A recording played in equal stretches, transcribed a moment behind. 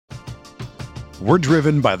We're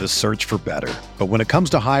driven by the search for better. But when it comes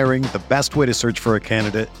to hiring, the best way to search for a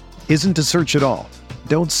candidate isn't to search at all.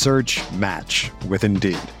 Don't search, match with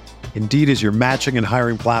Indeed. Indeed is your matching and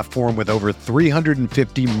hiring platform with over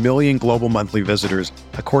 350 million global monthly visitors,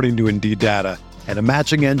 according to Indeed data, and a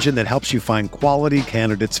matching engine that helps you find quality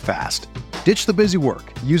candidates fast. Ditch the busy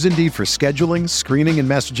work. Use Indeed for scheduling, screening, and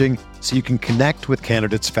messaging so you can connect with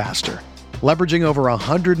candidates faster. Leveraging over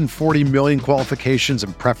 140 million qualifications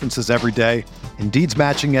and preferences every day, Indeed's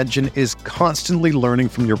matching engine is constantly learning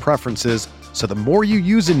from your preferences, so the more you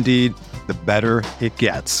use Indeed, the better it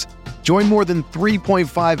gets. Join more than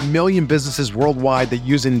 3.5 million businesses worldwide that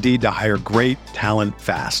use Indeed to hire great talent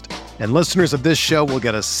fast. And listeners of this show will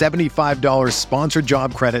get a $75 sponsored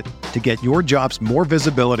job credit to get your jobs more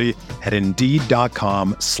visibility at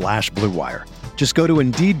Indeed.com/Blue Wire. Just go to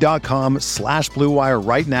Indeed.com/Blue Wire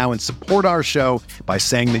right now and support our show by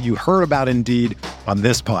saying that you heard about Indeed on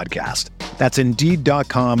this podcast. That's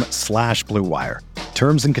Indeed.com/Blue Wire.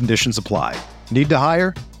 Terms and conditions apply. Need to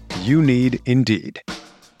hire? You need Indeed.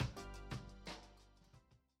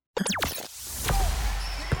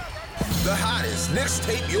 The hottest Knicks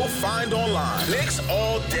tape you'll find online. Knicks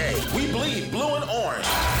all day. We bleed blue and orange.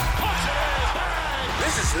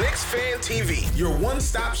 This is Knicks Fan TV, your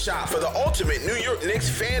one-stop shop for the ultimate New York Knicks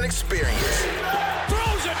fan experience.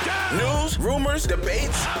 Throws it down. News, rumors,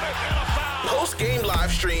 debates, post-game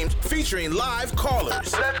live streams featuring live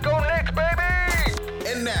callers. Let's go Knicks, baby!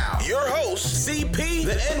 And now, your host, CP,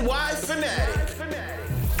 the NY Fanatic.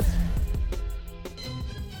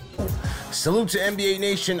 Salute to NBA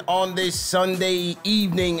Nation on this Sunday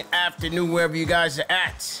evening, afternoon, wherever you guys are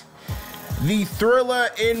at. The thriller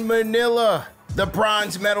in Manila, the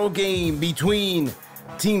bronze medal game between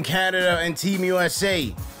Team Canada and Team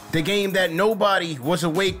USA. The game that nobody was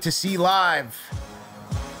awake to see live.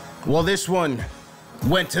 Well, this one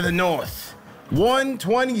went to the north.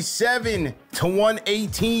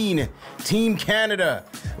 127-118. Team Canada,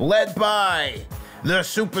 led by the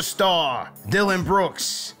superstar, Dillon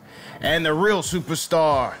Brooks, and the real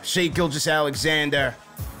superstar, Shai Gilgeous-Alexander,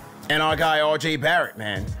 and our guy, RJ Barrett,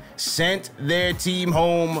 man, sent their team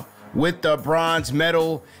home with the bronze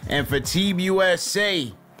medal. And for Team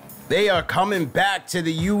USA, they are coming back to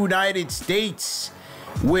the United States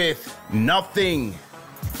with nothing.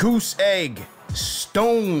 Goose egg,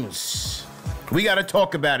 stones. We got to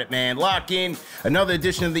talk about it, man. Lock in another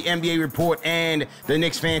edition of the NBA Report and the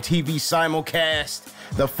Knicks Fan TV simulcast,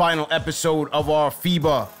 the final episode of our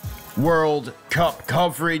FIBA World Cup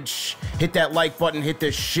coverage. Hit that like button, hit the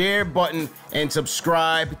share button, and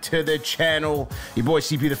subscribe to the channel. Your boy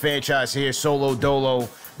CP the Franchise here, solo dolo.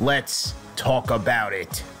 Let's talk about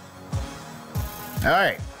it. All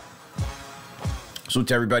right. Salute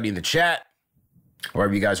to everybody in the chat,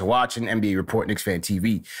 wherever you guys are watching. NBA Report, Knicks Fan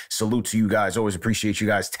TV. Salute to you guys. Always appreciate you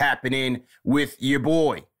guys tapping in with your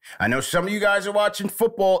boy. I know some of you guys are watching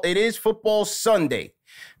football. It is football Sunday.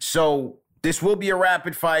 So this will be a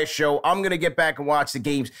rapid fire show. I'm going to get back and watch the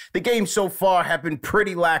games. The games so far have been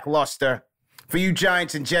pretty lackluster. For you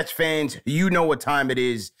Giants and Jets fans, you know what time it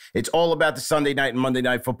is. It's all about the Sunday night and Monday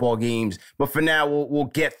night football games. But for now, we'll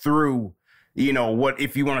get through, you know, what,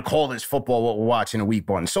 if you want to call this football, what we're watching a week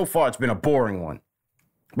one. So far, it's been a boring one.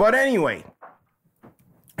 But anyway,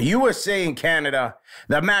 USA and Canada,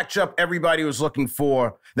 the matchup everybody was looking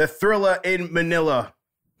for, the thriller in Manila.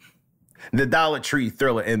 The Dollar Tree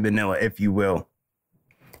thriller in Manila, if you will.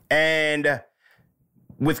 And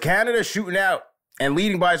with Canada shooting out and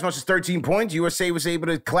leading by as much as 13 points, USA was able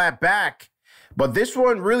to clap back. But this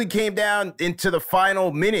one really came down into the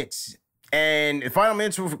final minutes. And the final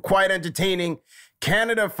minutes were quite entertaining.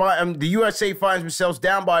 The USA finds themselves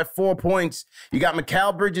down by 4 points. You got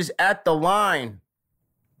Mikal Bridges at the line.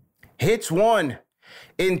 Hits one.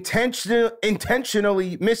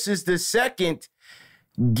 Intentionally misses the second.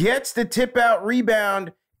 Gets the tip-out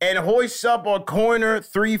rebound and hoists up a corner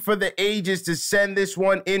three for the ages to send this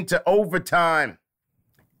one into overtime.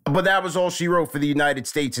 But that was all she wrote for the United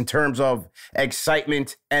States in terms of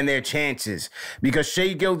excitement and their chances, because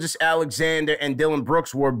Shai Gilgeous-Alexander and Dillon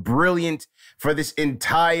Brooks were brilliant for this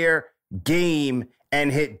entire game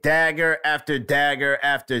and hit dagger after dagger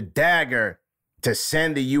after dagger to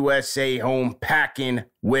send the USA home packing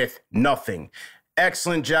with nothing.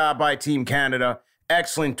 Excellent job by Team Canada.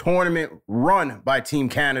 Excellent tournament run by Team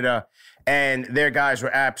Canada, and their guys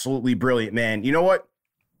were absolutely brilliant, man. You know what?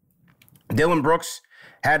 Dillon Brooks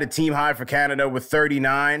had a team high for Canada with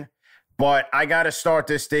 39, but I got to start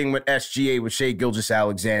this thing with SGA, with Shai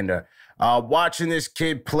Gilgeous-Alexander. Watching this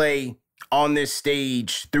kid play on this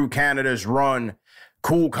stage through Canada's run,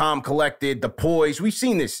 cool, calm, collected, the poise. We've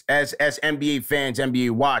seen this as NBA fans,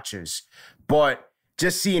 NBA watchers. but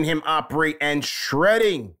just seeing him operate and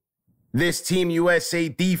shredding this Team USA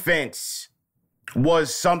defense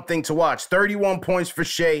was something to watch. 31 points for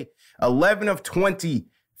Shea, 11 of 20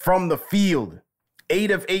 from the field,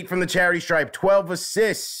 8 of 8 from the charity stripe, 12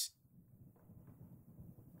 assists,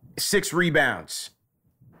 6 rebounds.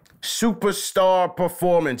 Superstar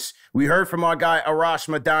performance. We heard from our guy Arash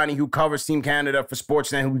Madani, who covers Team Canada for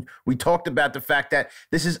Sportsnet, who we talked about the fact that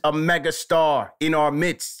this is a mega star in our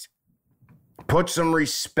midst. Put some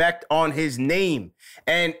respect on his name.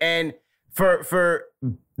 And for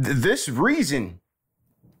this reason,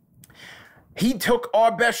 he took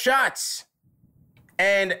our best shots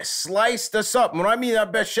and sliced us up. When I mean our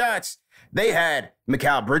best shots, they had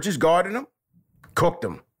Mikal Bridges guarding them, cooked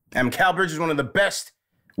them. And Mikal Bridges is one of the best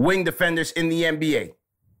wing defenders in the NBA.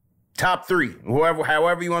 Top 3,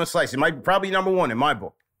 however you want to slice it. Might be probably number 1 in my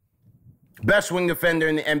book. Best wing defender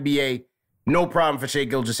in the NBA. No problem for Shai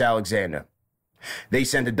Gilgeous-Alexander. They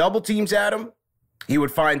sent the double teams at him. He would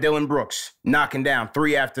find Dillon Brooks knocking down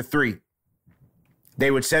 3 after 3. They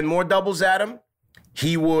would send more doubles at him.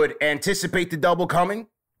 He would anticipate the double coming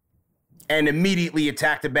and immediately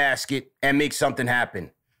attack the basket and make something happen.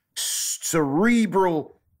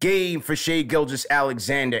 Cerebral game for Shai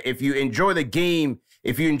Gilgeous-Alexander. If you enjoy the game,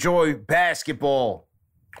 if you enjoy basketball,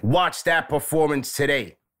 watch that performance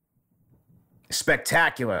today.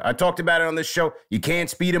 Spectacular. I talked about it on this show. You can't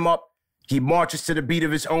speed him up. He marches to the beat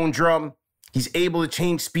of his own drum. He's able to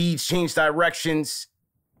change speeds, change directions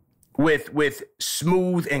with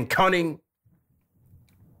smooth and cunning.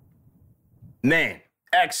 Man,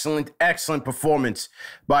 excellent performance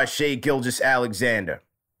by Shai Gilgeous-Alexander.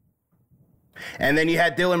 And then you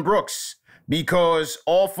had Dillon Brooks, because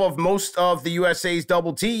off of most of the USA's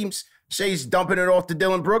double teams, Shai's dumping it off to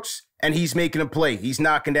Dillon Brooks, and he's making a play. He's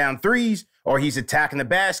knocking down threes, or he's attacking the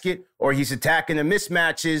basket, or he's attacking the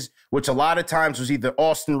mismatches, which a lot of times was either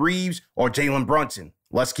Austin Reeves or Jalen Brunson.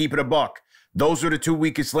 Let's keep it a buck. Those were the 2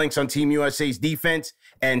 weakest links on Team USA's defense,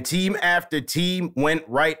 and team after team went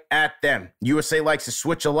right at them. USA likes to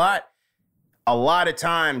switch a lot. A lot of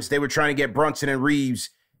times they were trying to get Brunson and Reeves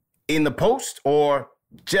in the post or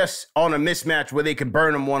just on a mismatch where they could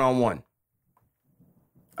burn them one-on-one.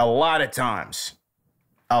 A lot of times.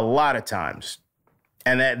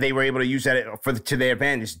 And that they were able to use that to their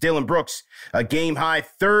advantage. Dillon Brooks, a game-high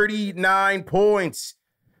 39 points,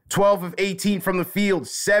 12 of 18 from the field,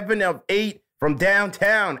 7 of 8 from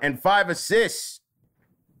downtown, and 5 assists.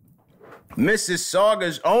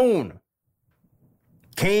 Mississauga's own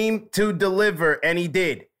came to deliver, and he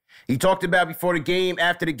did. He talked about before the game,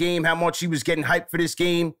 after the game, how much he was getting hyped for this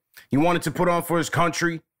game. He wanted to put on for his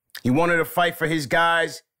country. He wanted to fight for his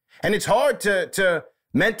guys. And it's hard to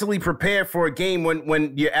mentally prepare for a game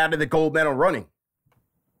when you're out of the gold medal running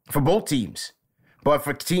for both teams. But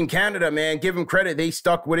for Team Canada, man, give him credit. They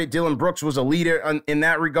stuck with it. Dillon Brooks was a leader in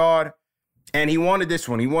that regard. And he wanted this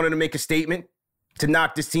one. He wanted to make a statement to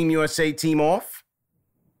knock this Team USA team off.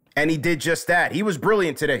 And he did just that. He was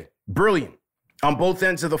brilliant today. Brilliant. On both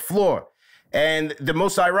ends of the floor. And the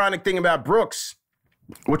most ironic thing about Brooks,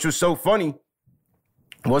 which was so funny,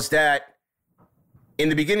 was that in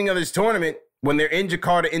the beginning of this tournament, when they're in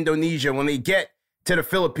Jakarta, Indonesia, when they get to the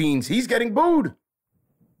Philippines, he's getting booed.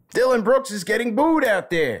 Dillon Brooks is getting booed out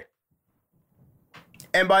there.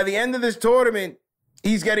 And by the end of this tournament,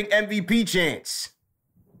 he's getting MVP chants.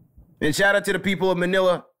 And shout out to the people of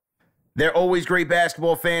Manila. They're always great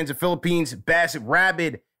basketball fans. The Philippines,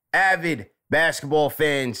 rabid, avid basketball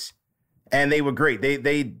fans, and they were great.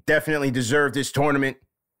 They definitely deserved this tournament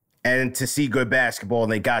and to see good basketball,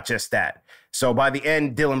 and they got just that. So by the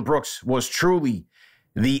end, Dillon Brooks was truly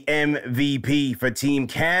the MVP for Team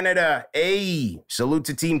Canada. Hey, salute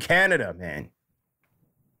to Team Canada, man.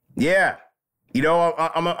 Yeah, you know,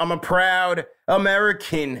 I'm a proud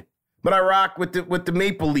American, but I rock with the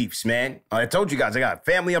Maple Leafs, man. I told you guys I got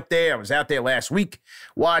family up there. I was out there last week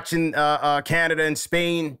watching Canada and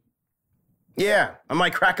Spain. Yeah, I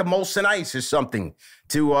might crack a Molson Ice or something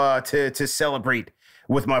to celebrate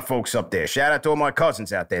with my folks up there. Shout out to all my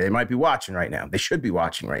cousins out there. They might be watching right now. They should be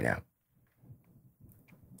watching right now.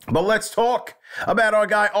 But let's talk about our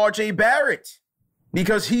guy RJ Barrett,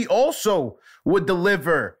 because he also would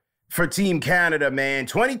deliver for Team Canada, man.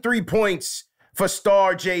 23 points for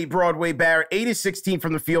star J. Broadway Barrett, 8 of 16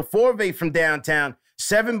 from the field, 4 of 8 from downtown,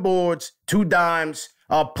 7 boards, 2 dimes,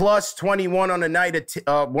 plus 21 on the night,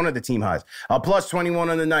 one of the team highs. Plus 21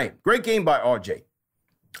 on the night. Great game by RJ.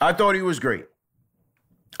 I thought he was great.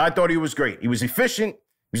 He was efficient.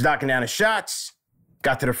 He was knocking down his shots,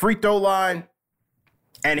 got to the free throw line,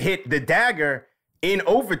 and hit the dagger in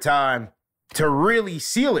overtime to really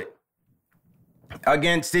seal it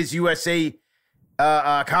against his USA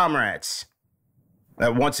comrades.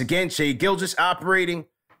 Once again, Shai Gilgeous operating,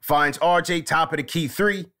 finds RJ top of the key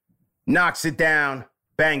three, knocks it down,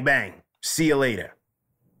 bang, bang. See you later.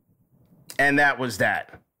 And that was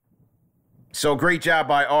that. So great job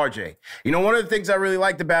by RJ. You know, one of the things I really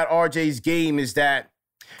liked about RJ's game is that,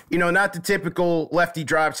 you know, not the typical lefty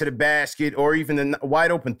drive to the basket or even the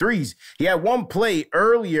wide open threes. He had one play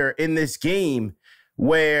earlier in this game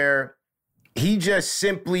where he just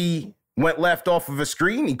simply went left off of a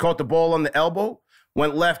screen. He caught the ball on the elbow,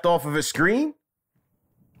 went left off of a screen,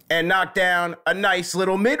 and knocked down a nice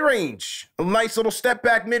little mid-range, a nice little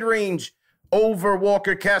step-back mid-range over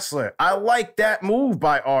Walker Kessler. I like that move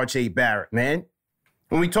by RJ Barrett, man.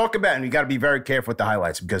 When we talk about it, and you got to be very careful with the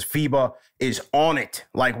highlights because FIBA is on it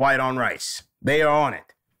like white on rice. They are on it.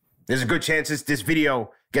 There's a good chance this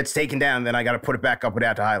video gets taken down, then I got to put it back up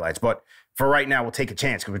without the highlights. But for right now, we'll take a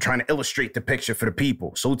chance because we're trying to illustrate the picture for the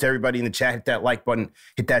people. Salute to everybody in the chat. Hit that like button,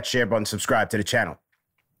 hit that share button, subscribe to the channel.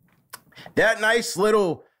 That nice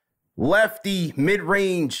little lefty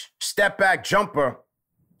mid-range step-back jumper,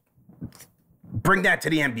 bring that to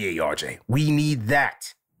the NBA, RJ. We need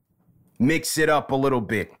that. Mix it up a little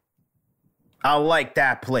bit. I like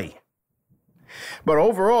that play. But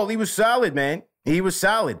overall, he was solid, man. He was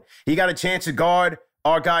solid. He got a chance to guard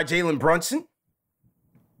our guy, Jalen Brunson.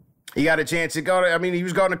 He got a chance to guard, I mean, he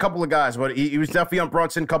was guarding a couple of guys, but he was definitely on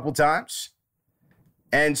Brunson a couple times.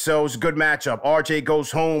 And so it was a good matchup. RJ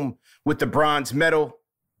goes home with the bronze medal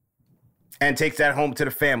and takes that home to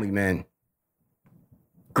the family, man.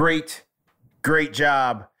 Great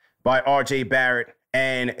job by RJ Barrett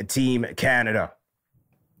and Team Canada.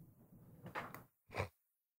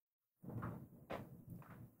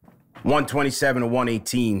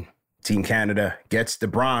 $127-118. Team Canada gets the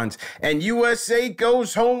bronze. And USA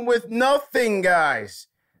goes home with nothing, guys.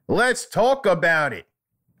 Let's talk about it.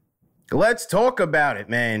 Let's talk about it,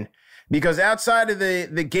 man. Because outside of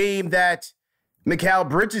the game that Mikal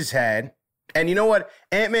Bridges had, and you know what?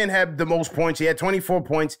 Ant-Man had the most points. He had 24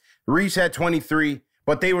 points. Reeves had 23.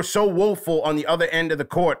 But they were so woeful on the other end of the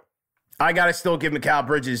court. I got to still give Mikal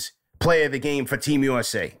Bridges player of the game for Team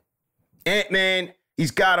USA. Ant-Man,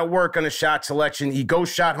 he's got to work on a shot selection. He goes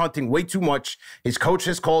shot hunting way too much. His coach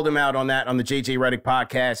has called him out on that on the JJ Redick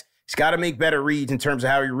podcast. He's got to make better reads in terms of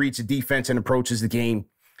how he reads the defense and approaches the game.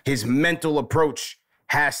 His mental approach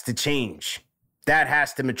has to change. That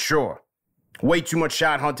has to mature. Way too much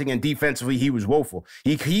shot hunting, and defensively, he was woeful.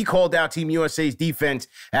 He called out Team USA's defense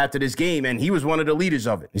after this game, and he was one of the leaders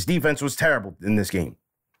of it. His defense was terrible in this game.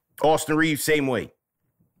 Austin Reeves, same way.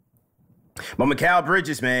 But Mikal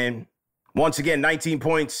Bridges, man, once again, 19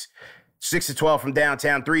 points, 6 of 12 from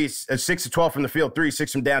downtown, 6 of 12 from the field, 3,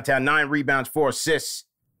 6 from downtown, 9 rebounds, 4 assists.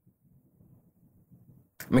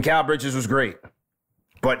 Mikal Bridges was great,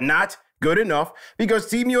 but not good enough because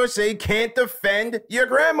Team USA can't defend your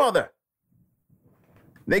grandmother.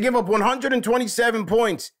 They give up 127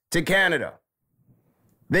 points to Canada.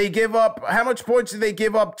 They give up, how much points did they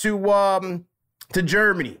give up to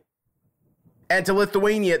Germany and to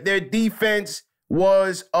Lithuania? Their defense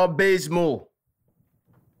was abysmal.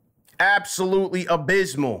 Absolutely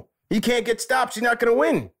abysmal. You can't get stops. You're not going to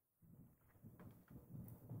win.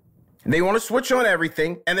 They want to switch on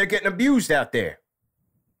everything, and they're getting abused out there.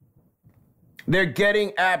 They're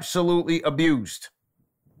getting absolutely abused.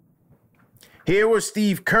 Here was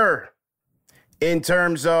Steve Kerr in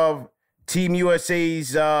terms of Team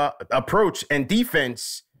USA's approach and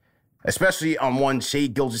defense, especially on one Shai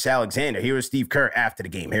Gilgeous-Alexander. Here was Steve Kerr after the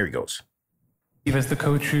game. Here he goes. Steve is the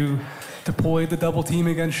coach who deployed the double team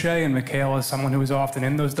against Shai, and Mikal is someone who is often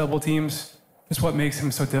in those double teams. Just what makes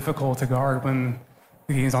him so difficult to guard when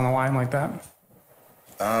the game's on the line like that?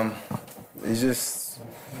 He's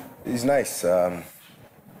nice.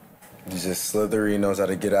 He's just slithery, knows how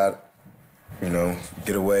to get out,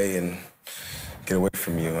 get away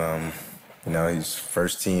from you. He's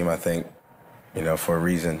first team, I think, for a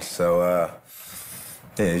reason. So,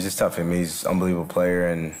 it's just tough. He's an unbelievable player,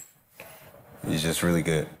 and he's just really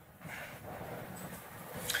good.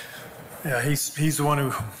 Yeah, he's the one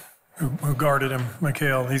who guarded him,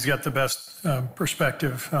 Mikal. He's got the best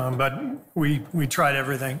perspective, but we tried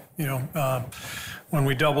everything. When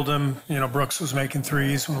we doubled him, Brooks was making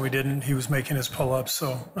threes. When we didn't, he was making his pull-ups.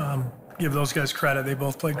 So give those guys credit. They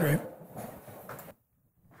both played great.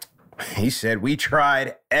 He said, we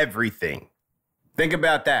tried everything. Think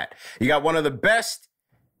about that. You got one of the best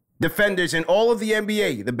defenders in all of the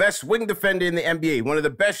NBA, the best wing defender in the NBA, one of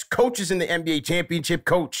the best coaches in the NBA, championship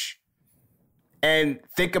coach. And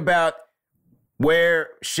think about where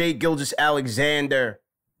Shai Gilgeous-Alexander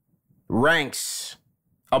ranks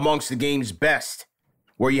amongst the game's best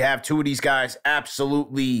where you have two of these guys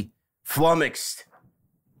absolutely flummoxed,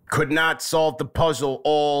 could not solve the puzzle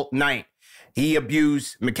all night. He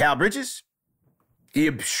abused Mikal Bridges.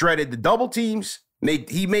 He shredded the double teams.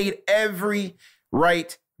 He made every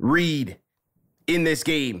right read in this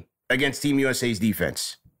game against Team USA's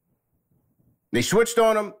defense. They switched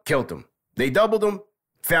on him, killed him. They doubled him,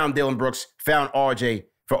 found Dillon Brooks, found RJ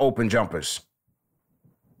for open jumpers.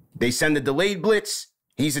 They send a delayed blitz.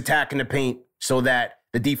 He's attacking the paint so that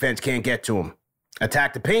the defense can't get to him.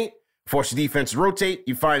 Attack the paint, force the defense to rotate.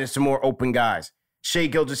 You find some more open guys. Shai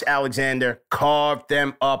Gilgeous-Alexander carved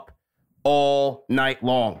them up all night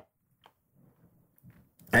long.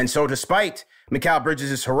 And so despite Mikal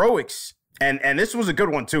Bridges' heroics, and this was a good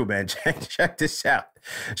one too, man. Check this out.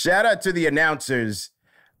 Shout out to the announcers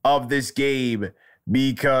of this game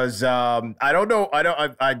because I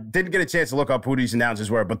didn't get a chance to look up who these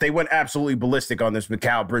announcers were, but they went absolutely ballistic on this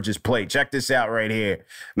Mikal Bridges play. Check this out right here.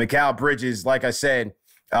 Mikal Bridges, like I said,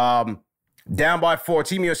 down by 4,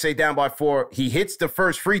 Team USA down by 4. He hits the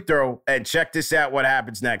first free throw, and check this out what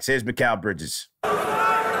happens next. Here's Mikal Bridges.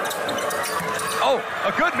 Oh,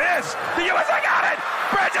 a good miss. The USA got it.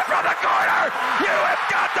 Bridges from the corner. You have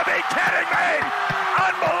got to be kidding me.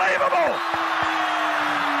 Unbelievable.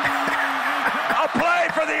 A play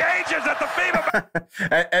for the ages at the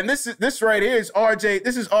FIBA. And this right here is RJ.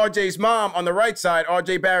 This is RJ's mom on the right side,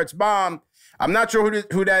 RJ Barrett's mom. I'm not sure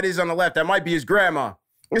who that is on the left. That might be his grandma.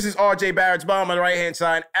 This is RJ Barrett's mom on the right-hand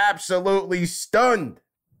side, absolutely stunned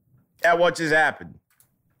at what just happened.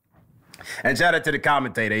 And shout out to the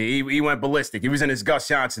commentator. He went ballistic. He was in his Gus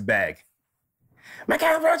Johnson bag.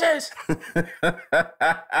 Mikal Bridges.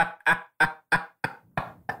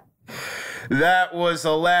 That was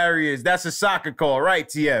hilarious. That's a soccer call, right,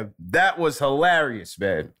 TM? That was hilarious,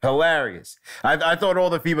 man. Hilarious. I thought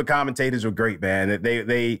all the FIBA commentators were great, man.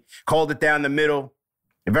 They called it down the middle.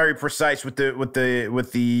 Very precise with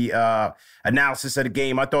the analysis of the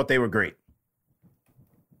game. I thought they were great.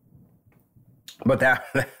 But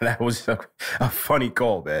that was a funny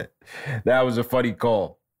call, man. That was a funny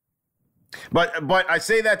call. But I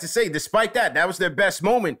say that to say, despite that was their best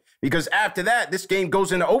moment because after that, this game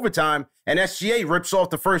goes into overtime and SGA rips off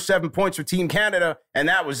the first 7 points for Team Canada, and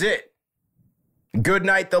that was it. Good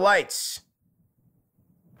night, the lights.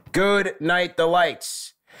 Good night, the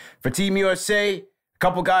lights. For Team USA, a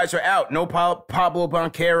couple guys are out. No Pablo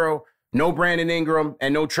Banchero, no Brandon Ingram,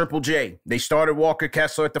 and no Triple J. They started Walker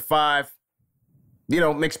Kessler at the 5.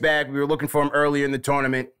 Mixed bag. We were looking for him earlier in the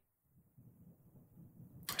tournament.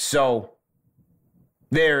 So,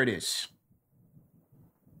 there it is.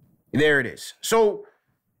 There it is. So,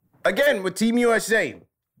 again, with Team USA,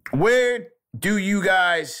 where do you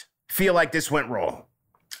guys feel like this went wrong?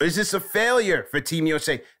 Is this a failure for Team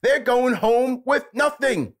USA? They're going home with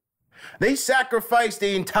nothing. They sacrificed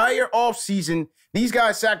the entire offseason. These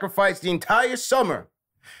guys sacrificed the entire summer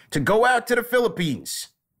to go out to the Philippines,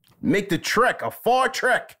 make the trek, a far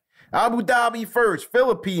trek, Abu Dhabi first,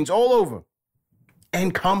 Philippines, all over,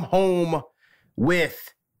 and come home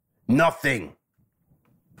with nothing.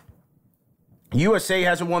 USA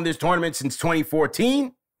hasn't won this tournament since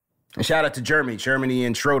 2014. And shout out to Germany. Germany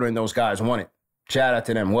and Schroeder and those guys won it. Shout out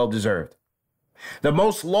to them. Well-deserved. The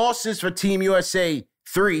most losses for Team USA,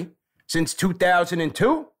 3 since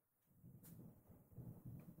 2002.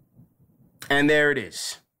 And there it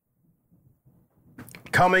is.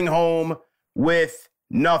 Coming home with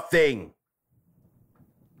nothing.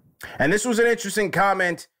 And this was an interesting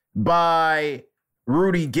comment by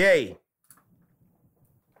Rudy Gay.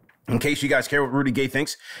 In case you guys care what Rudy Gay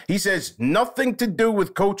thinks, he says, nothing to do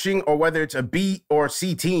with coaching or whether it's a B or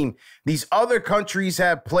C team. These other countries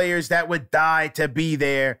have players that would die to be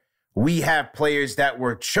there. We have players that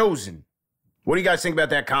were chosen. What do you guys think about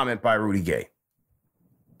that comment by Rudy Gay?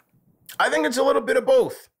 I think it's a little bit of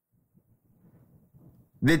both.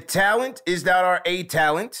 The talent is not our A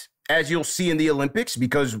talent, as you'll see in the Olympics,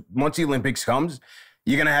 because once the Olympics comes,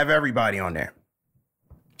 you're going to have everybody on there.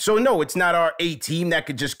 So, no, it's not our A team that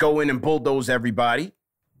could just go in and bulldoze everybody.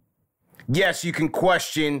 Yes, you can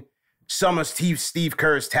question some of Steve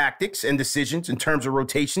Kerr's tactics and decisions in terms of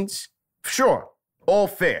rotations. Sure, all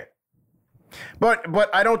fair. But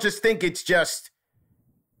I don't just think it's just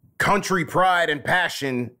country pride and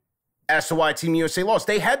passion as to why Team USA lost.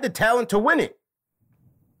 They had the talent to win it.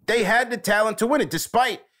 They had the talent to win it,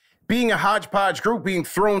 despite being a hodgepodge group being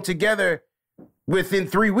thrown together within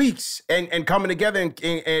 3 weeks and coming together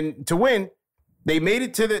and to win. They made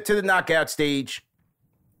it to the knockout stage.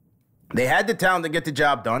 They had the talent to get the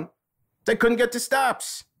job done. They couldn't get the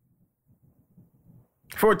stops.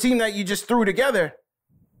 For a team that you just threw together,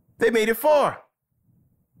 they made it far.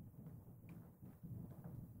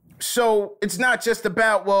 So it's not just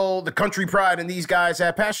about, well, the country pride and these guys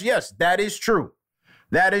have passion. Yes, that is true.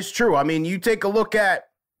 That is true. I mean, you take a look at,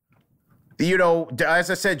 as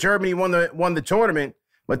I said, Germany won the tournament,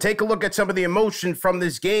 but take a look at some of the emotion from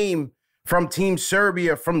this game, from Team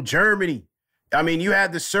Serbia, from Germany. I mean, you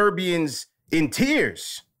had the Serbians in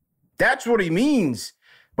tears. That's what he means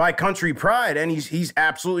by country pride, and he's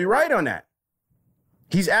absolutely right on that.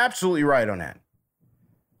 He's absolutely right on that.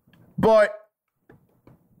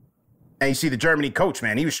 And you see the Germany coach,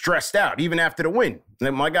 man, he was stressed out even after the win.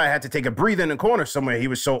 My guy had to take a breather in the corner somewhere. He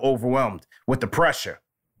was so overwhelmed with the pressure.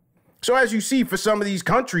 So as you see, for some of these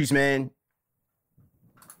countries, man,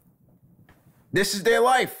 this is their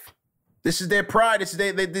life. This is their pride. This is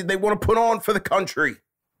they want to put on for the country.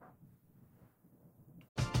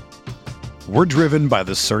 We're driven by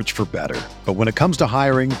the search for better. But when it comes to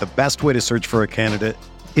hiring, the best way to search for a candidate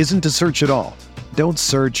isn't to search at all. Don't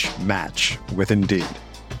search, match with Indeed.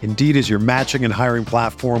 Indeed is your matching and hiring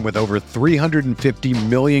platform with over 350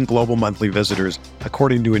 million global monthly visitors,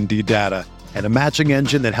 according to Indeed data, and a matching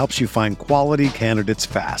engine that helps you find quality candidates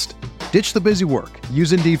fast. Ditch the busy work.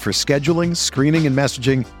 Use Indeed for scheduling, screening, and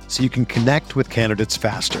messaging so you can connect with candidates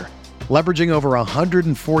faster. Leveraging over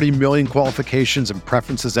 140 million qualifications and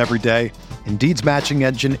preferences every day, Indeed's matching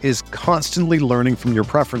engine is constantly learning from your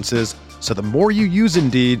preferences, so the more you use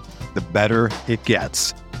Indeed, the better it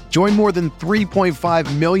gets. Join more than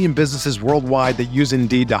 3.5 million businesses worldwide that use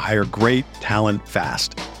Indeed to hire great talent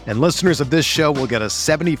fast. And listeners of this show will get a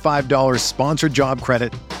 $75 sponsored job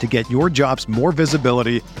credit to get your jobs more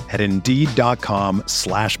visibility at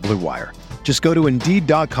Indeed.com/Blue Wire. Just go to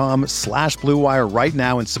Indeed.com/Blue Wire right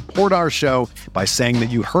now and support our show by saying that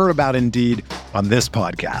you heard about Indeed on this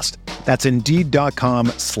podcast. That's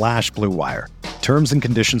Indeed.com/Blue Wire. Terms and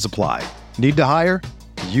conditions apply. Need to hire?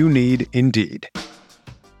 You need Indeed.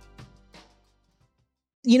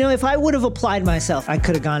 You know, if I would have applied myself, I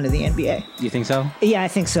could have gone to the NBA. You think so? Yeah, I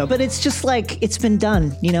think so. But it's just like, it's been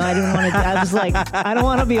done. You know, I didn't want to, I was like, I don't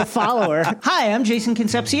want to be a follower. Hi, I'm Jason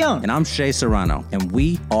Concepcion. And I'm Shea Serrano. And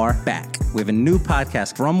we are back. We have a new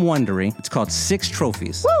podcast from Wondery. It's called Six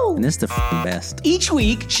Trophies. Woo! And it's the best. Each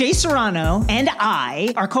week, Shea Serrano and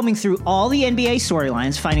I are combing through all the NBA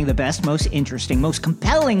storylines, finding the best, most interesting, most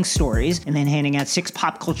compelling stories, and then handing out 6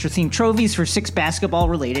 pop culture themed trophies for 6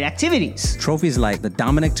 basketball-related activities. Trophies like the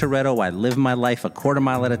Dominic Toretto I Live My Life a Quarter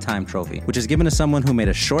Mile at a Time trophy, which is given to someone who made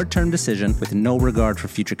a short-term decision with no regard for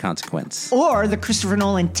future consequence. Or the Christopher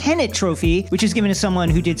Nolan Tenet trophy, which is given to someone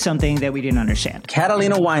who did something that we didn't understand.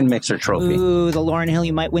 Catalina Wine Mixer trophy. Ooh, the Lauryn Hill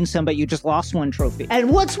You Might Win Some, But You Just Lost One trophy.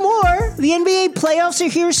 And what's more, the NBA playoffs are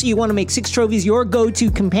here, so you want to make Six Trophies your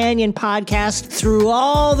go-to companion podcast through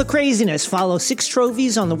all the craziness. Follow Six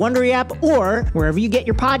Trophies on the Wondery app or wherever you get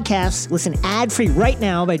your podcasts. Listen ad-free right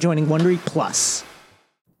now by joining Wondery Plus.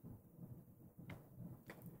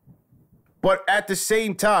 But at the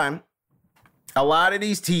same time, a lot of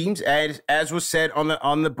these teams, as was said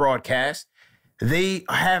on the broadcast, they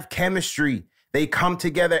have chemistry. They come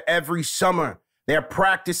together every summer. They're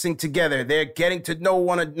practicing together. They're getting to know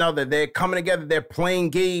one another. They're coming together. They're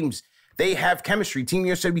playing games. They have chemistry. Team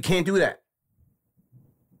USA said we can't do that.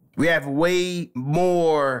 We have way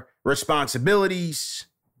more responsibilities.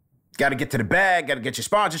 Got to get to the bag. Got to get your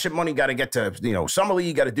sponsorship money. Got to get to, Summer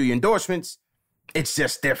League. Got to do your endorsements. It's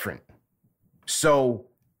just different. So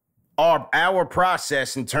our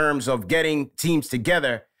process in terms of getting teams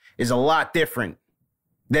together is a lot different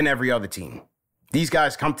than every other team. These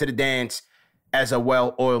guys come to the dance as a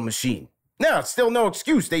well-oiled machine. Now, it's still no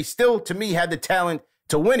excuse. They still, to me, had the talent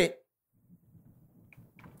to win it.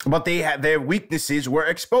 But they had their weaknesses were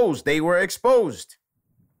exposed. They were exposed.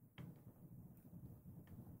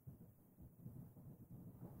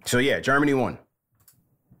 So, yeah, Germany won.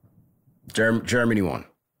 Germany won.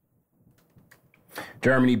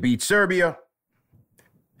 Germany beat Serbia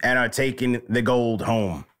and are taking the gold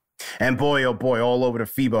home. And boy, oh boy, all over the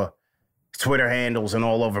FIBA Twitter handles and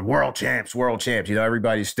all over world champs.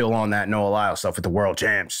 Everybody's still on that Noah Lyles stuff with the world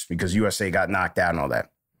champs because USA got knocked out and all that.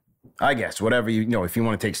 I guess, whatever if you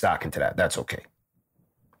want to take stock into that, that's okay.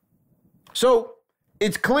 So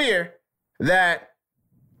it's clear that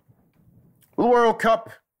the World Cup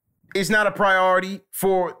is not a priority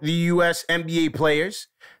for the U.S. NBA players.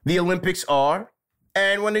 The Olympics are.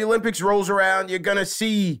 And when the Olympics rolls around, you're going to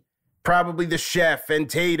see probably the Chef and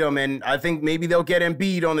Tatum, and I think maybe they'll get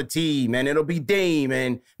Embiid on the team, and it'll be Dame,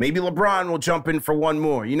 and maybe LeBron will jump in for one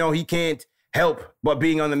more. He can't help but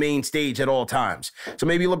being on the main stage at all times. So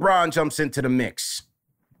maybe LeBron jumps into the mix.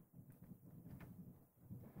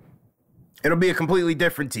 It'll be a completely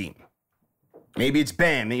different team. Maybe it's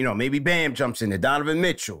Bam. Maybe Bam jumps in there. Donovan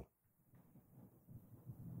Mitchell.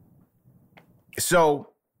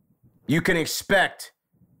 So you can expect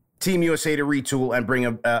Team USA to retool and bring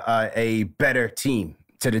a better team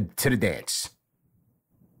to the dance.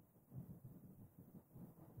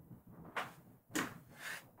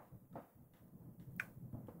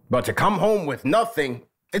 But to come home with nothing,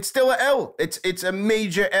 it's still an L. It's a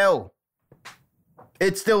major L.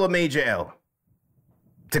 It's still a major L.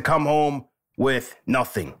 To come home with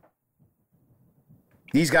nothing.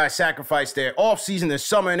 These guys sacrificed their offseason, their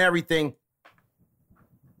summer, and everything.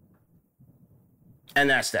 And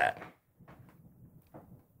that's that.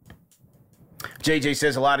 JJ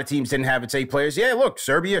says a lot of teams didn't have its 8 players. Yeah, look,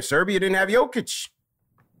 Serbia didn't have Jokic.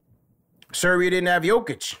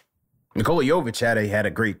 Nikola Jovic had a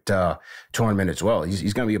great tournament as well.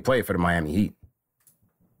 He's going to be a player for the Miami Heat.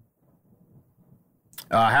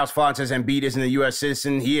 House Fawn says Embiid isn't a U.S.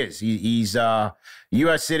 citizen. He is. He's a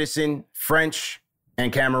U.S. citizen, French,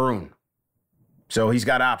 and Cameroon. So he's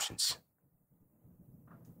got options.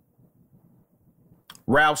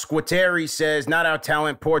 Ralph Squatteri says, not our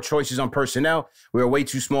talent, poor choices on personnel. We were way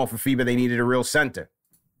too small for FIBA. They needed a real center.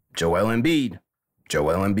 Joel Embiid.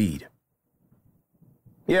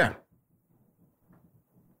 Yeah.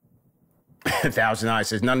 1,000 Eyes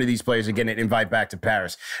says none of these players are getting an invite back to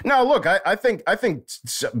Paris. No, look, I think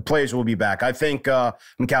players will be back. I think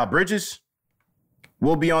Mikal Bridges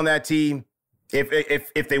will be on that team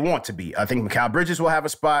if they want to be. I think Mikal Bridges will have a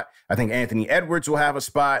spot. I think Anthony Edwards will have a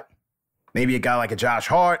spot. Maybe a guy like a Josh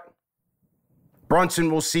Hart. Brunson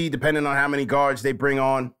we'll see, depending on how many guards they bring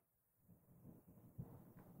on.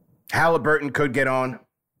 Halliburton could get on.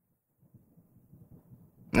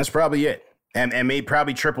 That's probably it. And maybe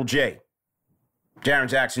probably Triple J. Jaren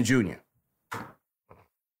Jackson Jr.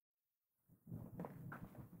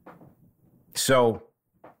 So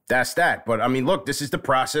that's that. But, I mean, look, this is the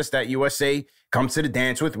process that USA comes to the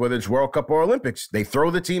dance with, whether it's World Cup or Olympics. They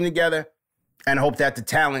throw the team together and hope that the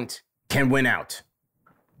talent can win out.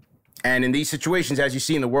 And in these situations, as you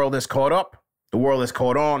see, the world has caught up. The world has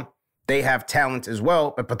caught on. They have talent as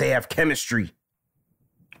well, but they have chemistry.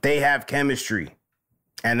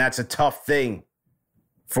 And that's a tough thing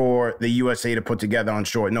for the USA to put together on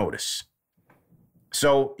short notice.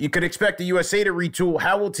 So you could expect the USA to retool.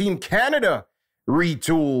 How will Team Canada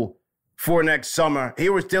retool for next summer?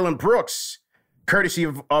 Here was Dylan Brooks, courtesy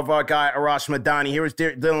of our guy Arash Madani. Here was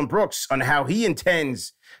Dylan Brooks on how he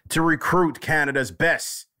intends to recruit Canada's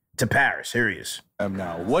best to Paris. Here he is.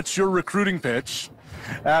 Now, what's your recruiting pitch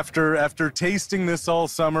after tasting this all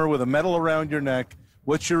summer with a medal around your neck?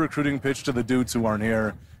 What's your recruiting pitch to the dudes who aren't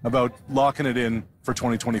here about locking it in for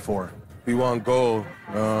 2024? We want gold.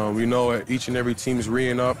 We know each and every team is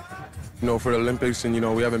reeing up, for the Olympics. And,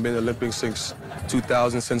 we haven't been to the Olympics since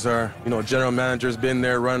 2000, since our, general manager's been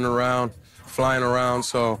there running around, flying around.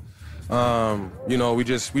 So, we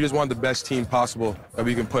just want the best team possible that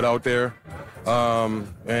we can put out there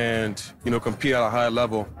and, compete at a high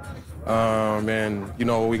level. And,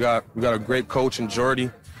 we got a great coach in Jordy.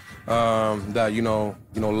 That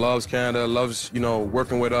loves Canada, loves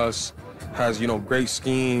working with us, has great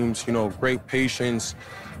schemes, great patience,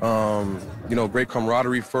 great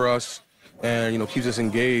camaraderie for us, and keeps us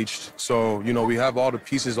engaged. So we have all the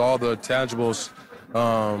pieces, all the tangibles.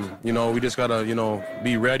 We just gotta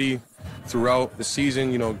be ready throughout the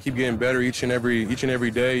season. Keep getting better each and every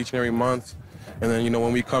day, each and every month, and then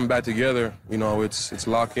when we come back together, it's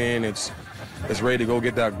locked in, it's ready to go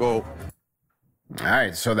get that goal. All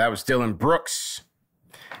right, so that was Dylan Brooks.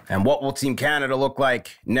 And what will Team Canada look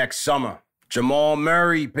like next summer? Jamal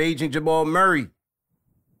Murray, paging Jamal Murray.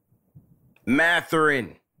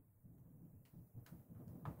 Mathurin.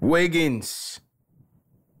 Wiggins.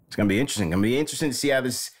 It's going to be interesting. It's going to be interesting to see how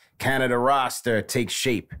this Canada roster takes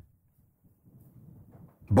shape.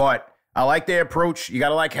 But I like their approach. You got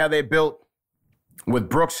to like how they're built with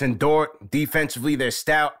Brooks and Dort. Defensively, they're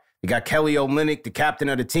stout. You got Kelly Olynyk, the captain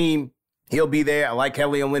of the team. He'll be there. I like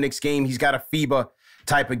Kelly Olynyk's game. He's got a FIBA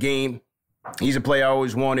type of game. He's a player I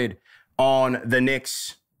always wanted on the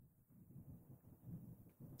Knicks.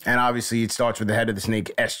 And obviously, it starts with the head of the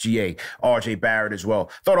snake, SGA, R.J. Barrett as well.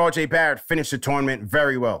 Thought R.J. Barrett finished the tournament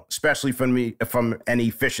very well, especially from an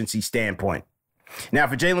efficiency standpoint. Now,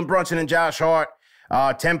 for Jalen Brunson and Josh Hart,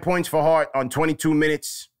 10 points for Hart on 22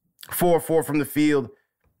 minutes, 4-4 from the field.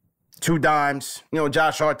 2 dimes,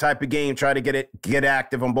 Josh Hart type of game, try to get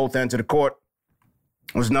active on both ends of the court.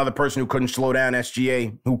 Was another person who couldn't slow down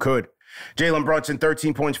SGA, who could. Jalen Brunson,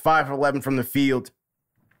 13 points, 5 of 11 from the field.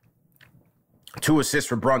 2 assists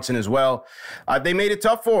for Brunson as well. They made it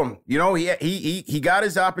tough for him. He got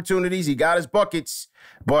his opportunities, he got his buckets,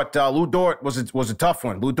 but Lou Dort was a tough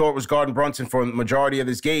one. Lou Dort was guarding Brunson for the majority of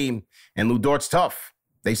this game, and Lou Dort's tough.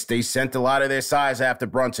 They sent a lot of their size after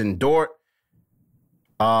Brunson. Dort,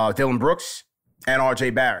 Dylan Brooks, and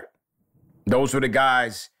R.J. Barrett. Those were the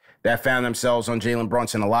guys that found themselves on Jalen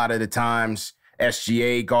Brunson a lot of the times.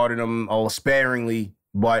 SGA guarded him sparingly,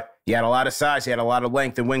 but he had a lot of size. He had a lot of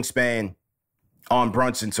length and wingspan on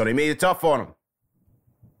Brunson, so they made it tough on him.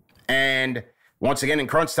 And once again, in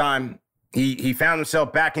crunch time, he found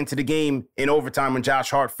himself back into the game in overtime when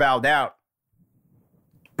Josh Hart fouled out,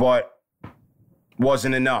 but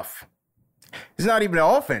wasn't enough. It's not even the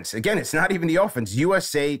offense. Again, it's not even the offense.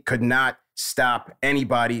 USA could not stop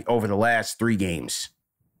anybody over the last 3 games.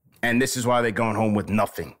 And this is why they're going home with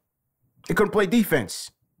nothing. They couldn't play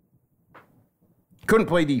defense. Couldn't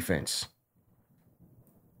play defense.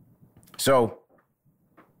 So,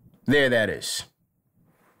 there that is.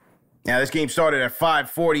 Now, this game started at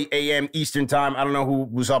 5:40 a.m. Eastern time. I don't know who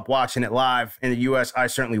was up watching it live in the U.S. I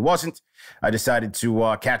certainly wasn't. I decided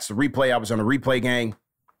to catch the replay. I was on a replay gang.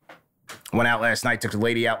 Went out last night, took the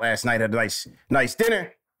lady out last night, had a nice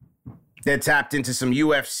dinner. Then tapped into some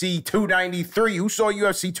UFC 293. Who saw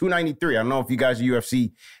UFC 293? I don't know if you guys are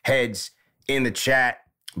UFC heads in the chat,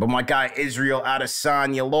 but my guy Israel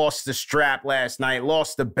Adesanya lost the strap last night,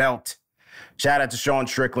 lost the belt. Shout out to Sean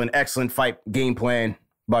Strickland. Excellent fight game plan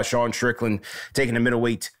by Sean Strickland, taking the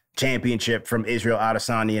middleweight championship from Israel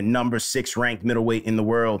Adesanya, number 6 ranked middleweight in the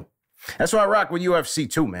world. That's why I rock with UFC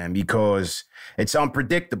too, man, because it's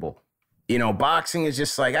unpredictable. You know, boxing is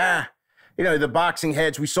just like, the boxing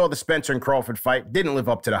heads, we saw the Spencer and Crawford fight, didn't live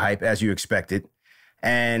up to the hype as you expected.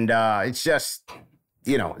 And it's just,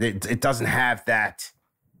 it doesn't have that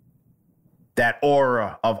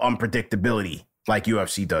aura of unpredictability like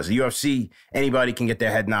UFC does. The UFC, anybody can get their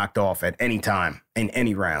head knocked off at any time in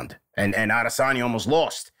any round. And Adesanya almost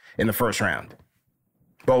lost in the first round.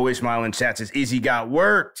 Bo Ishmael in chat says, Izzy got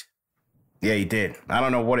worked. Yeah, he did. I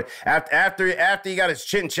don't know what after he got his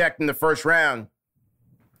chin checked in the first round,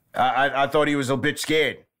 I thought he was a bit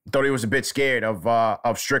scared. Thought he was a bit scared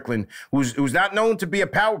of Strickland, who's not known to be a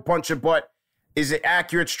power puncher, but is an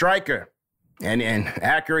accurate striker. And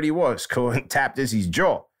accurate he was. Tapped Izzy's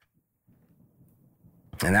jaw.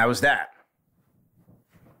 And that was that.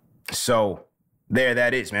 So there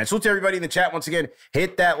that is, man. Salute to everybody in the chat once again.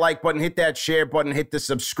 Hit that like button, hit that share button, hit the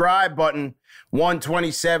subscribe button.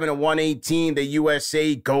 127 to 118. The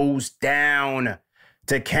USA goes down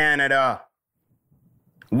to Canada.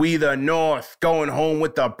 We the North going home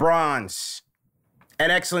with the bronze.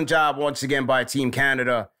 An excellent job once again by Team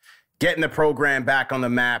Canada, getting the program back on the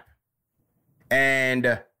map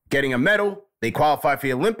and getting a medal. They qualify for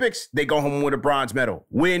the Olympics. They go home with a bronze medal.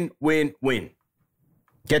 Win, win, win.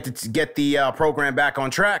 Get the program back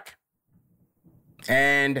on track.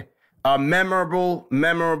 And a memorable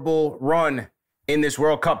run in this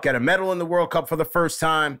World Cup. Get a medal in the World Cup for the first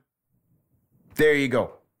time. There you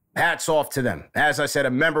go. Hats off to them. As I said,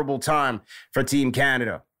 a memorable time for Team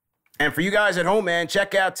Canada. And for you guys at home, man,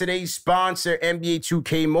 check out today's sponsor, NBA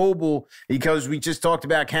 2K Mobile, because we just talked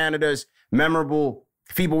about Canada's memorable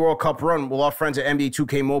FIBA World Cup run. Well, our friends at NBA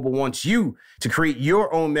 2K Mobile wants you to create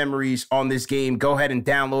your own memories on this game. Go ahead and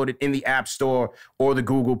download it in the App Store or the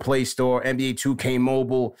Google Play Store. NBA 2K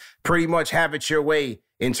Mobile. Pretty much have it your way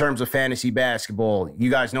in terms of fantasy basketball. You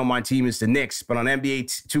guys know my team is the Knicks, but on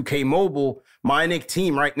NBA 2K Mobile, my Knicks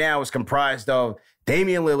team right now is comprised of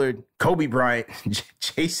Damian Lillard, Kobe Bryant,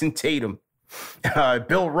 Jason Tatum,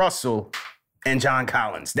 Bill Russell, and John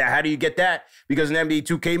Collins. Now, how do you get that? Because in NBA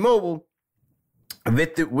 2K Mobile,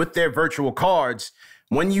 with their virtual cards,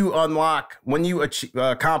 when you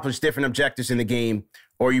accomplish different objectives in the game,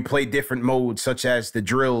 or you play different modes such as the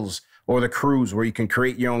drills or the cruise, where you can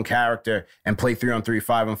create your own character and play 3-on-3,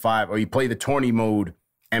 5-on-5, or you play the tourney mode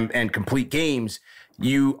and complete games,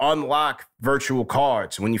 you unlock virtual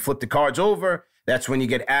cards. When you flip the cards over, that's when you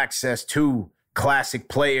get access to classic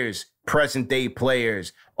players, present day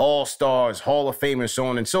players, all-stars, Hall of Famers, so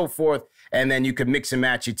on and so forth. And then you can mix and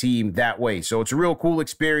match your team that way. So it's a real cool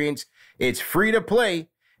experience. It's free to play.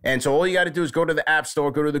 And so all you got to do is go to the App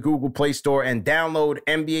Store, go to the Google Play Store, and download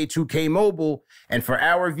NBA 2K Mobile. And for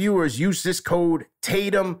our viewers, use this code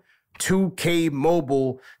TATUM2K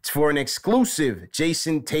Mobile for an exclusive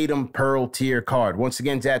Jason Tatum Pearl tier card. Once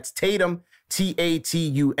again, that's Tatum,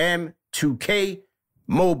 TATUM 2K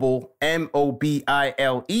Mobile,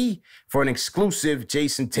 MOBILE, for an exclusive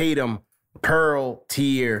Jason Tatum Pearl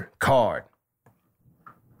tier card.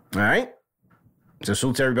 All right? So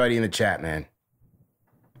salute to everybody in the chat, man.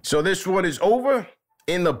 So this one is over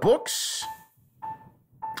in the books.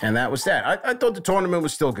 And that was that. I thought the tournament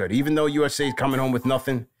was still good. Even though USA is coming home with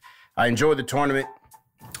nothing, I enjoyed the tournament.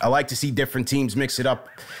 I like to see different teams mix it up.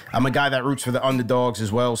 I'm a guy that roots for the underdogs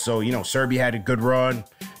as well. So, Serbia had a good run.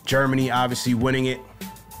 Germany obviously winning it.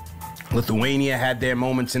 Lithuania had their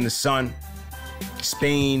moments in the sun.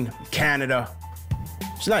 Spain, Canada.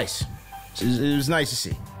 It's nice. It was nice to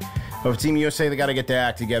see. But for Team USA, they got to get their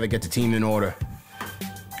act together, get the team in order,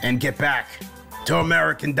 and get back to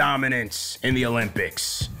American dominance in the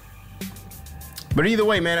Olympics. But either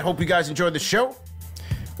way, man, I hope you guys enjoyed the show.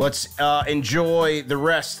 Let's enjoy the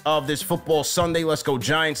rest of this football Sunday. Let's go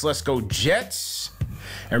Giants. Let's go Jets.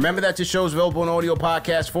 And remember that this show is available in audio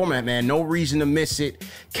podcast format, man. No reason to miss it.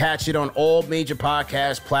 Catch it on all major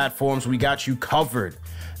podcast platforms. We got you covered.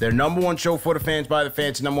 Their number one show for the fans, by the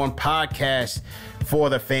fans, number one podcast for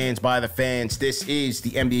the fans, by the fans. This is the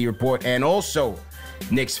NBA Report and also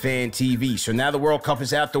Knicks Fan TV. So now the World Cup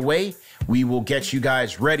is out the way. We will get you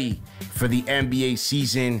guys ready for the NBA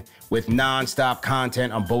season with nonstop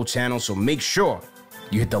content on both channels. So make sure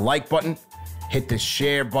you hit the like button, hit the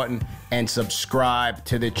share button, and subscribe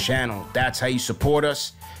to the channel. That's how you support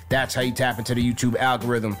us. That's how you tap into the YouTube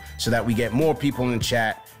algorithm so that we get more people in the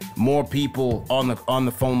chat, more people on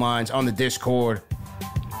the phone lines, on the Discord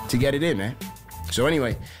to get it in, man. So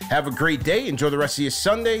anyway, have a great day. Enjoy the rest of your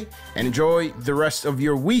Sunday and enjoy the rest of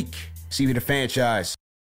your week. See you the franchise.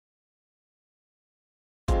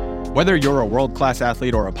 Whether you're a world-class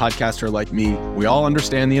athlete or a podcaster like me, we all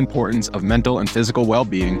understand the importance of mental and physical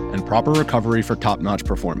well-being and proper recovery for top-notch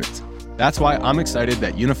performance. That's why I'm excited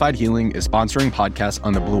that Unified Healing is sponsoring podcasts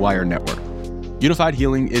on the Blue Wire Network. Unified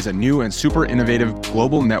Healing is a new and super innovative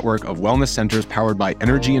global network of wellness centers powered by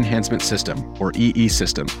Energy Enhancement System, or EE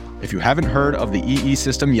System. If you haven't heard of the EE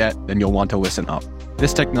System yet, then you'll want to listen up.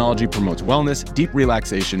 This technology promotes wellness, deep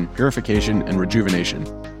relaxation, purification, and rejuvenation.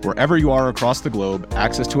 Wherever you are across the globe,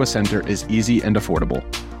 access to a center is easy and affordable.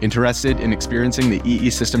 Interested in experiencing the EE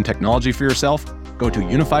System technology for yourself? Go to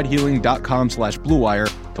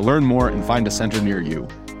unifiedhealing.com/bluewire to learn more and find a center near you.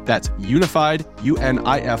 That's unified,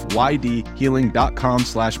 UNIFYD,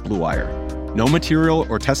 healing.com/bluewire. No material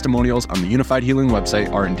or testimonials on the Unified Healing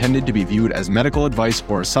website are intended to be viewed as medical advice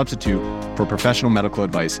or a substitute for professional medical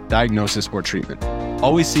advice, diagnosis, or treatment.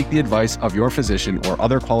 Always seek the advice of your physician or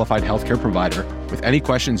other qualified healthcare provider with any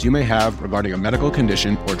questions you may have regarding a medical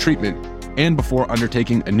condition or treatment and before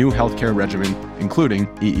undertaking a new healthcare regimen, including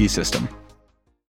EE System.